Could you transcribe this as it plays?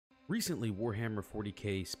Recently, Warhammer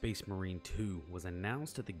 40k Space Marine 2 was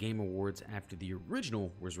announced at the Game Awards after the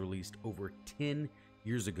original was released over 10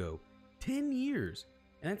 years ago. 10 years!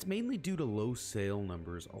 And that's mainly due to low sale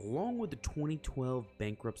numbers, along with the 2012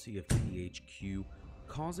 bankruptcy of THQ,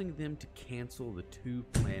 causing them to cancel the two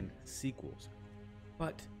planned sequels.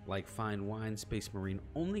 But, like fine wine, Space Marine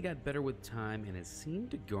only got better with time and has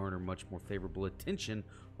seemed to garner much more favorable attention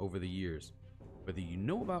over the years. Whether you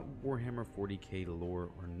know about Warhammer 40k lore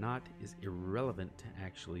or not is irrelevant to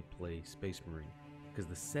actually play Space Marine, because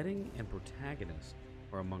the setting and protagonists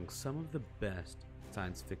are among some of the best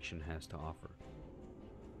science fiction has to offer.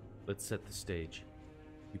 Let's set the stage.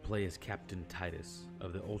 You play as Captain Titus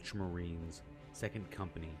of the Ultramarines 2nd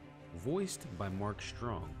Company, voiced by Mark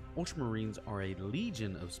Strong. Ultramarines are a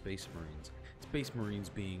legion of Space Marines. Space Marines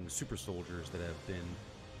being super soldiers that have been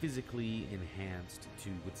physically enhanced to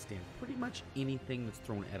withstand pretty much anything that's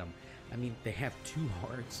thrown at them. I mean, they have 2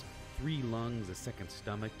 hearts, 3 lungs, a 2nd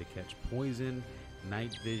stomach to catch poison,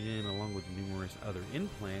 night vision, along with numerous other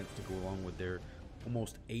implants to go along with their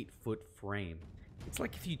almost 8-foot frame. It's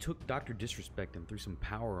like if you took Dr. Disrespect and threw some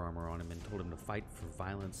power armor on him and told him to fight for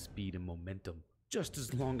violence, speed, and momentum. Just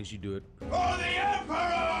as long as you do it for the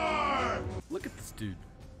Emperor! Look at this dude.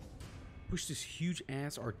 Push this huge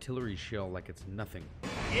ass artillery shell like it's nothing.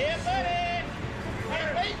 Yeah, buddy!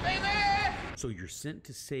 Hey, baby! So you're sent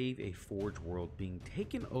to save a forge world being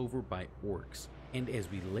taken over by orks, and as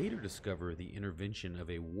we later discover, the intervention of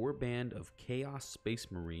a warband of Chaos Space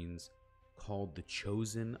Marines called the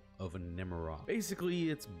Chosen of Nemeroth.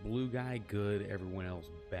 Basically, it's blue guy good, everyone else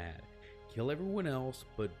bad. Kill everyone else,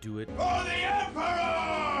 but do it for the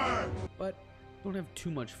Emperor! But don't have too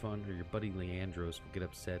much fun or your buddy Leandros will get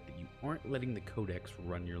upset that you aren't letting the Codex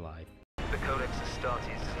run your life. The Codex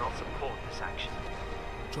Astartes does not support this action.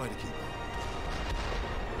 Try to keep up.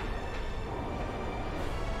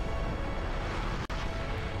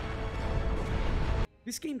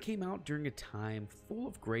 This game came out during a time full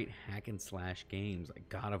of great hack and slash games like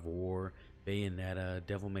God of War, Bayonetta,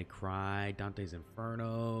 Devil May Cry, Dante's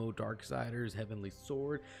Inferno, Darksiders, Heavenly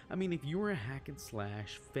Sword. I mean, if you were a hack and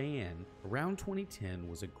slash fan, around 2010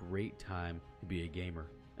 was a great time to be a gamer.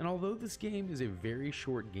 And although this game is a very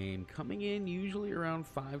short game, coming in usually around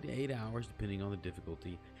 5 to 8 hours depending on the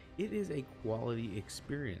difficulty, it is a quality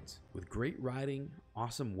experience with great writing,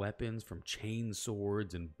 awesome weapons from chain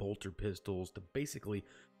swords and bolter pistols to basically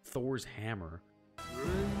Thor's hammer. Bring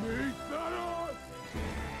me Thanos!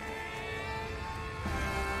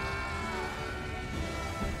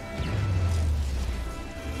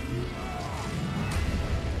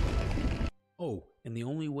 Oh, and the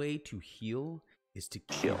only way to heal is to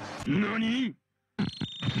kill. NANI?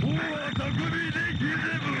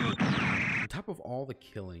 On top of all the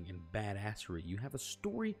killing and badassery, you have a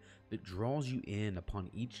story that draws you in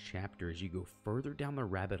upon each chapter as you go further down the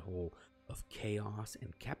rabbit hole of chaos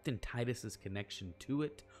and Captain Titus's connection to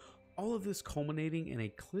it. All of this culminating in a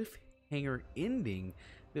cliffhanger ending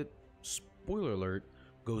that, spoiler alert,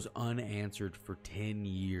 goes unanswered for 10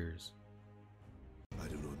 years. I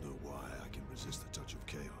do not know why I can resist the touch of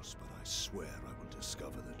chaos, but I swear I will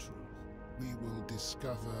discover the truth. We will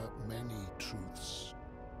discover many truths,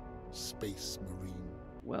 Space Marine.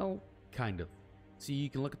 Well, kind of. See, you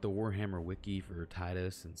can look at the Warhammer wiki for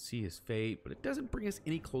Titus and see his fate, but it doesn't bring us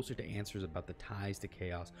any closer to answers about the ties to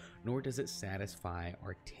chaos, nor does it satisfy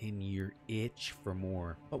our 10-year itch for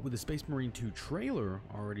more. But with the Space Marine 2 trailer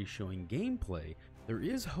already showing gameplay, there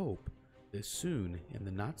is hope that soon, in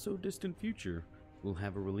the not-so-distant future, we'll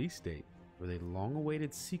have a release date for the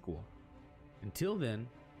long-awaited sequel. Until then,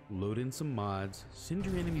 load in some mods, send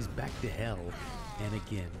your enemies back to hell, and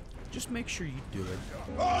again, just make sure you do it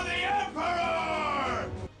for the Emperor!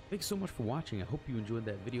 Thanks so much for watching. I hope you enjoyed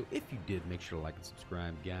that video. If you did, make sure to like and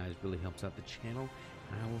subscribe, guys. It really helps out the channel,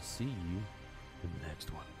 and I will see you in the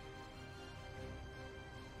next one.